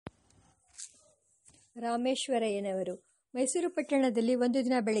ರಾಮೇಶ್ವರಯ್ಯನವರು ಮೈಸೂರು ಪಟ್ಟಣದಲ್ಲಿ ಒಂದು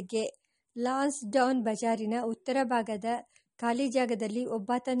ದಿನ ಬೆಳಗ್ಗೆ ಲಾನ್ಸ್ ಡೌನ್ ಬಜಾರಿನ ಉತ್ತರ ಭಾಗದ ಖಾಲಿ ಜಾಗದಲ್ಲಿ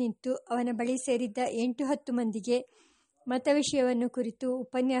ಒಬ್ಬಾತ ನಿಂತು ಅವನ ಬಳಿ ಸೇರಿದ್ದ 8-10 ಮಂದಿಗೆ ಮತ ವಿಷಯವನ್ನು ಕುರಿತು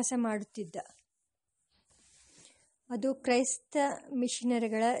ಉಪನ್ಯಾಸ ಮಾಡುತ್ತಿದ್ದ. ಅದು ಕ್ರೈಸ್ತ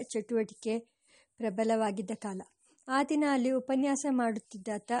ಮಿಷನರಿಗಳ ಚಟುವಟಿಕೆ ಪ್ರಬಲವಾಗಿದ್ದ ಕಾಲ. ಆ ದಿನ ಅಲ್ಲಿ ಉಪನ್ಯಾಸ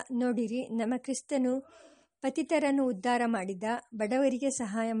ಮಾಡುತ್ತಿದ್ದಾತ, ನೋಡಿರಿ, ನಮ್ಮ ಕ್ರಿಸ್ತನು ಪತಿತರನ್ನು ಉದ್ಧಾರ ಮಾಡಿದ, ಬಡವರಿಗೆ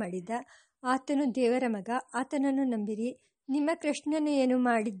ಸಹಾಯ ಮಾಡಿದ, ಆತನು ದೇವರ ಮಗ, ಆತನನ್ನು ನಂಬಿರಿ. ನಿಮ್ಮ ಕೃಷ್ಣನು ಏನು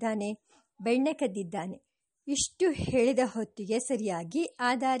ಮಾಡಿದ್ದಾನೆ? ಬೆಣ್ಣೆ ಕದ್ದಿದ್ದಾನೆ. ಇಷ್ಟು ಹೇಳಿದ ಹೊತ್ತಿಗೆ ಸರಿಯಾಗಿ ಆ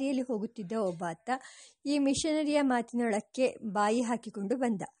ದಾರಿಯಲ್ಲಿ ಹೋಗುತ್ತಿದ್ದ ಒಬ್ಬಾತ ಈ ಮಿಷನರಿಯ ಮಾತಿನೊಳಕ್ಕೆ ಬಾಯಿ ಹಾಕಿಕೊಂಡು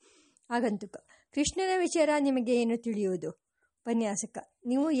ಬಂದ. ಆಗಂತುಕ: ಕೃಷ್ಣನ ವಿಚಾರ ನಿಮಗೆ ಏನು ತಿಳಿಯುವುದು? ಉಪನ್ಯಾಸಕ: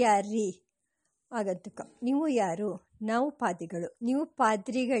 ನೀವು ಯಾರ್ರೀ? ಆಗಂತುಕ: ನೀವು ಯಾರು? ನಾವು ಪಾದ್ರಿಗಳು.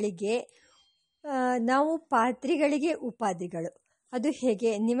 ನಾವು ಪಾದ್ರಿಗಳಿಗೆ ಉಪಾಧಿಗಳು. ಅದು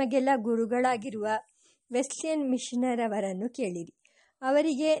ಹೇಗೆ? ನಿಮಗೆಲ್ಲ ಗುರುಗಳಾಗಿರುವ ವೆಸ್ಲಿಯನ್ ಮಿಷನರವರನ್ನು ಕೇಳಿರಿ,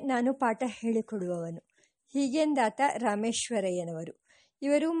 ಅವರಿಗೆ ನಾನು ಪಾಠ ಹೇಳಿಕೊಡುವವನು. ಹೀಗೆಂದಾತ ರಾಮೇಶ್ವರಯ್ಯನವರು.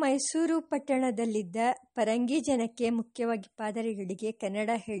 ಇವರು ಮೈಸೂರು ಪಟ್ಟಣದಲ್ಲಿದ್ದ ಪರಂಗಿ ಜನಕ್ಕೆ, ಮುಖ್ಯವಾಗಿ ಪಾದರಿಗಳಿಗೆ ಕನ್ನಡ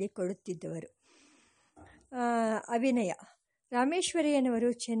ಹೇಳಿಕೊಡುತ್ತಿದ್ದವರು. ಅಭಿನಯ: ರಾಮೇಶ್ವರಯ್ಯನವರು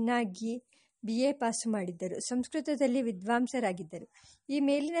ಚೆನ್ನಾಗಿ BA ಪಾಸು ಮಾಡಿದ್ದರು. ಸಂಸ್ಕೃತದಲ್ಲಿ ವಿದ್ವಾಂಸರಾಗಿದ್ದರು. ಈ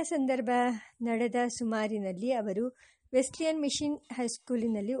ಮೇಲಿನ ಸಂದರ್ಭ ನಡೆದ ಸುಮಾರಿನಲ್ಲಿ ಅವರು ವೆಸ್ಲಿಯನ್ ಮಿಷನ್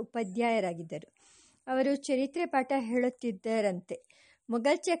ಹೈಸ್ಕೂಲಿನಲ್ಲಿ ಉಪಾಧ್ಯಾಯರಾಗಿದ್ದರು. ಅವರು ಚರಿತ್ರೆ ಪಾಠ ಹೇಳುತ್ತಿದ್ದರಂತೆ.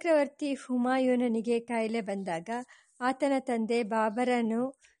 ಮೊಘಲ್ ಚಕ್ರವರ್ತಿ ಹುಮಾಯೂನನಿಗೆ ಕಾಯಿಲೆ ಬಂದಾಗ ಆತನ ತಂದೆ ಬಾಬರನು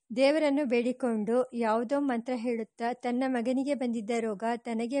ದೇವರನ್ನು ಬೇಡಿಕೊಂಡು ಯಾವುದೋ ಮಂತ್ರ ಹೇಳುತ್ತಾ ತನ್ನ ಮಗನಿಗೆ ಬಂದಿದ್ದ ರೋಗ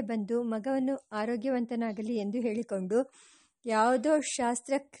ತನಗೆ ಬಂದು ಮಗವನ್ನು ಆರೋಗ್ಯವಂತನಾಗಲಿ ಎಂದು ಹೇಳಿಕೊಂಡು ಯಾವುದೋ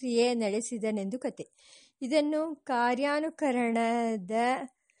ಶಾಸ್ತ್ರಕ್ರಿಯೆ ನಡೆಸಿದನೆಂದು ಕತೆ. ಇದನ್ನು ಕಾರ್ಯಾನುಕರಣದ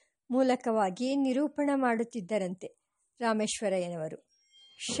ಮೂಲಕವಾಗಿ ನಿರೂಪಣ ಮಾಡುತ್ತಿದ್ದರಂತೆ ರಾಮೇಶ್ವರಯ್ಯನವರು.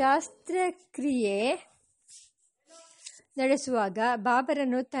 ಶಾಸ್ತ್ರಕ್ರಿಯೆ ನಡೆಸುವಾಗ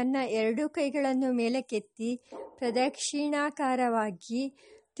ಬಾಬರನು ತನ್ನ 2 ಕೈಗಳನ್ನು ಮೇಲಕ್ಕೆತ್ತಿ ಪ್ರದಕ್ಷಿಣಾಕಾರವಾಗಿ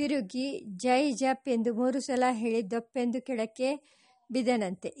ತಿರುಗಿ ಜೈ ಜಪ್ ಎಂದು 3 ಸಲ ಹೇಳಿ ದೊಪ್ಪೆಂದು ಕೆಳಕ್ಕೆ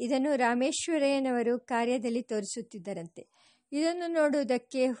ಬಿದ್ದನಂತೆ. ಇದನ್ನು ರಾಮೇಶ್ವರಯ್ಯನವರು ಕಾರ್ಯದಲ್ಲಿ ತೋರಿಸುತ್ತಿದ್ದರಂತೆ. ಇದನ್ನು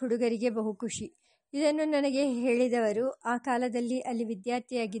ನೋಡುವುದಕ್ಕೆ ಹುಡುಗರಿಗೆ ಬಹು ಖುಷಿ. ಇದನ್ನು ನನಗೆ ಹೇಳಿದವರು ಆ ಕಾಲದಲ್ಲಿ ಅಲ್ಲಿ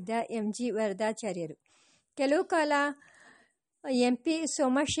ವಿದ್ಯಾರ್ಥಿಯಾಗಿದ್ದ MG ವರದಾಚಾರ್ಯರು. ಕೆಲವು ಕಾಲ MP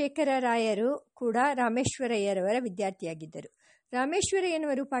ಸೋಮಶೇಖರರಾಯರು ಕೂಡ ರಾಮೇಶ್ವರಯ್ಯರವರ ವಿದ್ಯಾರ್ಥಿಯಾಗಿದ್ದರು.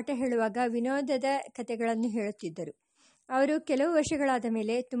 ರಾಮೇಶ್ವರಯ್ಯನವರು ಪಾಠ ಹೇಳುವಾಗ ವಿನೋದದ ಕಥೆಗಳನ್ನು ಹೇಳುತ್ತಿದ್ದರು. ಅವರು ಕೆಲವು ವರ್ಷಗಳಾದ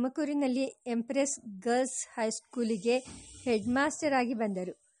ಮೇಲೆ ತುಮಕೂರಿನಲ್ಲಿ ಎಂಪ್ರೆಸ್ ಗರ್ಲ್ಸ್ ಹೈಸ್ಕೂಲಿಗೆ ಹೆಡ್ ಮಾಸ್ಟರ್ ಆಗಿ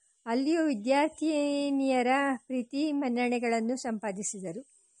ಬಂದರು. ಅಲ್ಲಿಯೂ ವಿದ್ಯಾರ್ಥಿನಿಯರ ಪ್ರೀತಿ ಮನ್ನಣೆಗಳನ್ನು ಸಂಪಾದಿಸಿದರು.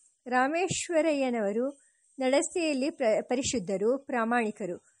 ರಾಮೇಶ್ವರಯ್ಯನವರು ನಡತೆಯಲ್ಲಿ ಪರಿಶುದ್ಧರು,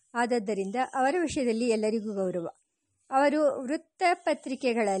 ಪ್ರಾಮಾಣಿಕರು ಆದದ್ದರಿಂದ ಅವರ ವಿಷಯದಲ್ಲಿ ಎಲ್ಲರಿಗೂ ಗೌರವ. ಅವರು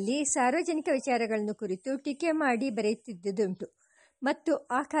ವೃತ್ತಪತ್ರಿಕೆಗಳಲ್ಲಿ ಸಾರ್ವಜನಿಕ ವಿಚಾರಗಳನ್ನು ಕುರಿತು ಟೀಕೆ ಮಾಡಿ ಬರೆಯುತ್ತಿದ್ದುದುಂಟು ಮತ್ತು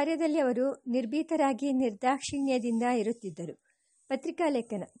ಆ ಕಾರ್ಯದಲ್ಲಿ ಅವರು ನಿರ್ಭೀತರಾಗಿ ನಿರ್ದಾಕ್ಷಿಣ್ಯದಿಂದ ಇರುತ್ತಿದ್ದರು. ಪತ್ರಿಕಾ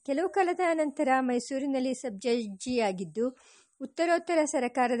ಲೇಖನ: ಕೆಲವು ಕಾಲದ ನಂತರ ಮೈಸೂರಿನಲ್ಲಿ ಸಬ್ ಜಡ್ಜಿಯಾಗಿದ್ದು ಉತ್ತರೋತ್ತರ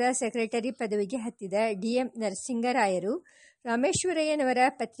ಸರಕಾರದ ಸೆಕ್ರೆಟರಿ ಪದವಿಗೆ ಹತ್ತಿದ DM ನರಸಿಂಗರಾಯರು ರಾಮೇಶ್ವರಯ್ಯನವರ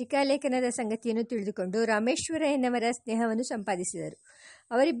ಪತ್ರಿಕಾ ಲೇಖನದ ಸಂಗತಿಯನ್ನು ತಿಳಿದುಕೊಂಡು ರಾಮೇಶ್ವರಯ್ಯನವರ ಸ್ನೇಹವನ್ನು ಸಂಪಾದಿಸಿದರು.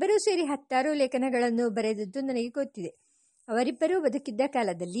 ಅವರಿಬ್ಬರೂ ಸೇರಿ 10 ಲೇಖನಗಳನ್ನು ಬರೆದದ್ದು ನನಗೆ ಗೊತ್ತಿದೆ. ಅವರಿಬ್ಬರೂ ಬದುಕಿದ್ದ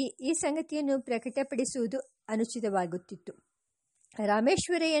ಕಾಲದಲ್ಲಿ ಈ ಸಂಗತಿಯನ್ನು ಪ್ರಕಟಪಡಿಸುವುದು ಅನುಚಿತವಾಗುತ್ತಿತ್ತು.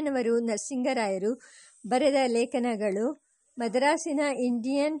 ರಾಮೇಶ್ವರಯ್ಯನವರು ನರಸಿಂಗರಾಯರು ಬರೆದ ಲೇಖನಗಳು ಮದ್ರಾಸಿನ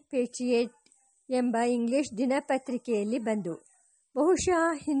ಇಂಡಿಯನ್ ಪೇಟ್ರಿಯಟ್ ಎಂಬ ಇಂಗ್ಲಿಷ್ ದಿನಪತ್ರಿಕೆಯಲ್ಲಿ ಬಂದವು. ಬಹುಶಃ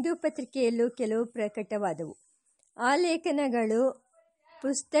ಹಿಂದೂ ಪತ್ರಿಕೆಯಲ್ಲೂ ಕೆಲವು ಪ್ರಕಟವಾದವು. ಆ ಲೇಖನಗಳು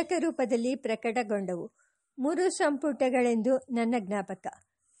ಪುಸ್ತಕ ರೂಪದಲ್ಲಿ ಪ್ರಕಟಗೊಂಡವು. 3 ಸಂಪುಟಗಳೆಂದು ನನ್ನ ಜ್ಞಾಪಕ.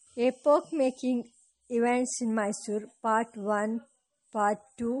 ಎಪೋಕ್ ಮೇಕಿಂಗ್ ಇವೆಂಟ್ಸ್ ಇನ್ ಮೈಸೂರು, ಪಾರ್ಟ್ 1, ಪಾರ್ಟ್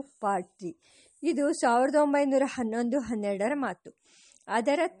 2, ಪಾರ್ಟ್ 3. ಇದು 1911-12 ಮಾತು.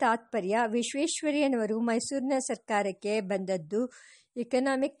 ಅದರ ತಾತ್ಪರ್ಯ: ವಿಶ್ವೇಶ್ವರಯ್ಯನವರು ಮೈಸೂರಿನ ಸರ್ಕಾರಕ್ಕೆ ಬಂದದ್ದು,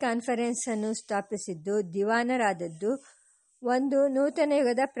 ಎಕನಾಮಿಕ್ ಕಾನ್ಫರೆನ್ಸ್ ಅನ್ನು ಸ್ಥಾಪಿಸಿದ್ದು, ದಿವಾನರಾದದ್ದು ಒಂದು ನೂತನ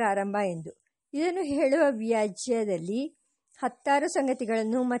ಯುಗದ ಪ್ರಾರಂಭ ಎಂದು. ಇದನ್ನು ಹೇಳುವ ವ್ಯಾಜ್ಯದಲ್ಲಿ 16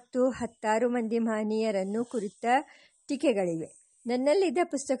 ಸಂಗತಿಗಳನ್ನು ಮತ್ತು 16 ಮಂದಿ ಮಹನೀಯರನ್ನು ಕುರಿತ ಟೀಕೆಗಳಿವೆ. ನನ್ನಲ್ಲಿದ್ದ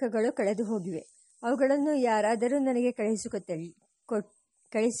ಪುಸ್ತಕಗಳು ಕಳೆದು ಹೋಗಿವೆ. ಅವುಗಳನ್ನು ಯಾರಾದರೂ ನನಗೆ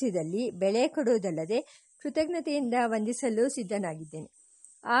ಕಳಿಸಿದಲ್ಲಿ ಬೆಲೆ ಕೊಡುವುದಲ್ಲದೆ ಕೃತಜ್ಞತೆಯಿಂದ ವಂದಿಸಲು ಸಿದ್ಧನಾಗಿದ್ದೇನೆ.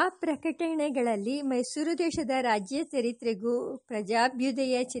 ಆ ಪ್ರಕಟಣೆಗಳಲ್ಲಿ ಮೈಸೂರು ದೇಶದ ರಾಜ್ಯ ಚರಿತ್ರೆಗೂ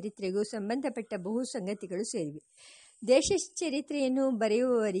ಪ್ರಜಾಭ್ಯುದಯ ಚರಿತ್ರೆಗೂ ಸಂಬಂಧಪಟ್ಟ ಬಹು ಸಂಗತಿಗಳು ಸೇರಿವೆ. ದೇಶ ಚರಿತ್ರೆಯನ್ನು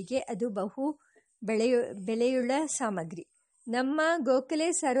ಬರೆಯುವವರಿಗೆ ಅದು ಬಹು ಬೆಲೆಯುಳ್ಳ ಸಾಮಗ್ರಿ. ನಮ್ಮ ಗೋಖಲೆ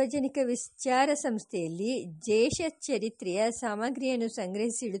ಸಾರ್ವಜನಿಕ ವಿಚಾರ ಸಂಸ್ಥೆಯಲ್ಲಿ ದೇಶ ಚರಿತ್ರೆಯ ಸಾಮಗ್ರಿಯನ್ನು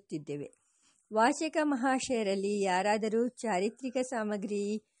ಸಂಗ್ರಹಿಸಿಡುತ್ತಿದ್ದೇವೆ. ವಾಚಕ ಮಹಾಶಯರಲ್ಲಿ ಯಾರಾದರೂ ಚಾರಿತ್ರಿಕ ಸಾಮಗ್ರಿ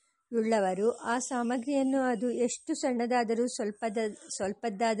ಉಳ್ಳವರು ಆ ಸಾಮಗ್ರಿಯನ್ನು ಅದು ಎಷ್ಟು ಸಣ್ಣದಾದರೂ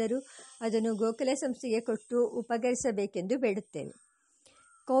ಸ್ವಲ್ಪದ್ದಾದರೂ ಅದನ್ನು ಗೋಖಲೆ ಸಂಸ್ಥೆಗೆ ಕೊಟ್ಟು ಉಪಕರಿಸಬೇಕೆಂದು ಬೇಡುತ್ತೇವೆ.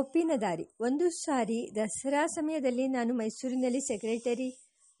 ಕೌಪಿನ ದಾರಿ. ಒಂದು ಸಾರಿ ದಸರಾ ಸಮಯದಲ್ಲಿ ನಾನು ಮೈಸೂರಿನಲ್ಲಿ ಸೆಕ್ರೆಟರಿ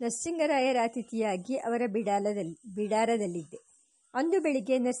ನರಸಿಂಗರಾಯರ ಅತಿಥಿಯಾಗಿ ಅವರ ಬಿಡಾರದಲ್ಲಿದ್ದೆ. ಅಂದು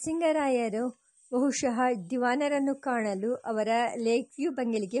ಬೆಳಿಗ್ಗೆ ನರಸಿಂಗರಾಯರು ಬಹುಶಃ ದಿವಾನರನ್ನು ಕಾಣಲು ಅವರ ಲೇಕ್ ವ್ಯೂ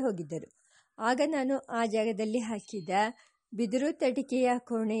ಬಂಗಲೆಗೆ ಹೋಗಿದ್ದರು. ಆಗ ನಾನು ಆ ಜಾಗದಲ್ಲಿ ಹಾಕಿದ ಬಿದಿರು ತಟಿಕೆಯ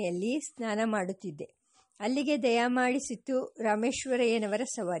ಕೋಣೆಯಲ್ಲಿ ಸ್ನಾನ ಮಾಡುತ್ತಿದ್ದೆ. ಅಲ್ಲಿಗೆ ದಯಮಾಡಿಸಿತು ರಾಮೇಶ್ವರಯ್ಯನವರ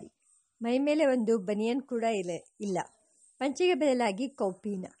ಸವಾರಿ. ಮೈಮೇಲೆ ಒಂದು ಬನಿಯನ್ ಕೂಡ ಇಲ್ಲ. ಪಂಚೆಗೆ ಬದಲಾಗಿ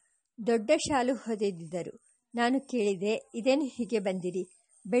ಕೌಪೀನ, ದೊಡ್ಡ ಶಾಲು ಹೊದೆದಿದ್ದರು. ನಾನು ಕೇಳಿದೆ, ಇದೇನು ಹೀಗೆ ಬಂದಿರಿ?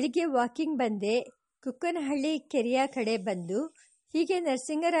 ಬೆಳಿಗ್ಗೆ ವಾಕಿಂಗ್ ಬಂದೆ, ಕುಕ್ಕನಹಳ್ಳಿ ಕೆರೆಯ ಕಡೆ ಬಂದು ಹೀಗೆ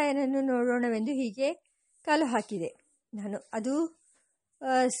ನರಸಿಂಗರಾಯನನ್ನು ನೋಡೋಣವೆಂದು ಹೀಗೆ ಕಾಲು ಹಾಕಿದೆ. ನಾನು, ಅದು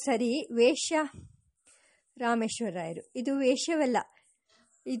ಸರಿ, ವೇಷ. ರಾಮೇಶ್ವರರಾಯರು, ಇದು ವೇಷವಲ್ಲ,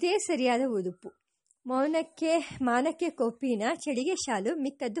 ಇದೇ ಸರಿಯಾದ ಉಡುಪು. ಮಾನಕ್ಕೆ ಕೌಪೀನ, ಚಳಿಗೆ ಶಾಲು,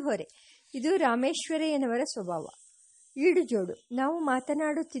 ಮಿಕ್ಕದ್ದು ಹೊರೆ. ಇದು ರಾಮೇಶ್ವರಯ್ಯನವರ ಸ್ವಭಾವ. ಈಡು ಜೋಡು. ನಾವು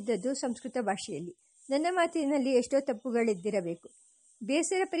ಮಾತನಾಡುತ್ತಿದ್ದದ್ದು ಸಂಸ್ಕೃತ ಭಾಷೆಯಲ್ಲಿ. ನನ್ನ ಮಾತಿನಲ್ಲಿ ಎಷ್ಟೋ ತಪ್ಪುಗಳಿದ್ದಿರಬೇಕು.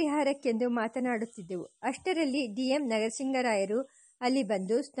 ಬೇಸರ ಪರಿಹಾರಕ್ಕೆಂದು ಮಾತನಾಡುತ್ತಿದ್ದೆವು. ಅಷ್ಟರಲ್ಲಿ DM ನರಸಿಂಗರಾಯರು ಅಲ್ಲಿ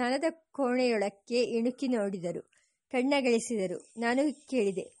ಬಂದು ಸ್ನಾನದ ಕೋಣೆಯೊಳಕ್ಕೆ ಇಣುಕಿ ನೋಡಿದರು, ಕಣ್ಣಗಳಿಸಿದರು. ನಾನು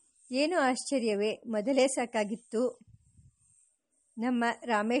ಕೇಳಿದೆ, ಏನು ಆಶ್ಚರ್ಯವೇ, ಮೊದಲೇ ಸಾಕಾಗಿತ್ತು ನಮ್ಮ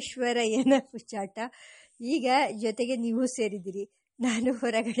ರಾಮೇಶ್ವರಯ್ಯನ ಹುಚ್ಚಾಟ, ಈಗ ಜೊತೆಗೆ ನೀವು ಸೇರಿದಿರಿ. ನಾನು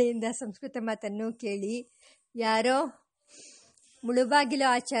ಹೊರಗಡೆಯಿಂದ ಸಂಸ್ಕೃತ ಮಾತನ್ನು ಕೇಳಿ ಯಾರೋ ಮುಳುಬಾಗಿಲು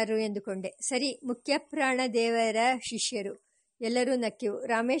ಆಚಾರರು ಎಂದುಕೊಂಡೆ. ಸರಿ, ಮುಖ್ಯ ಪ್ರಾಣ ದೇವರ ಶಿಷ್ಯರು. ಎಲ್ಲರೂ ನಕ್ಕೆವು.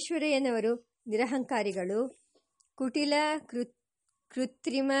 ರಾಮೇಶ್ವರಯ್ಯನವರು ನಿರಹಂಕಾರಿಗಳು, ಕುಟಿಲ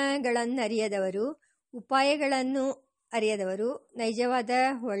ಕೃತ್ರಿಮಗಳನ್ನರಿಯದವರು, ಉಪಾಯಗಳನ್ನು ಅರಿಯದವರು. ನೈಜವಾದ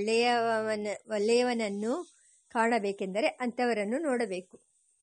ಒಳ್ಳೆಯವನನ್ನು ಕಾಣಬೇಕೆಂದರೆ ಅಂಥವರನ್ನು ನೋಡಬೇಕು.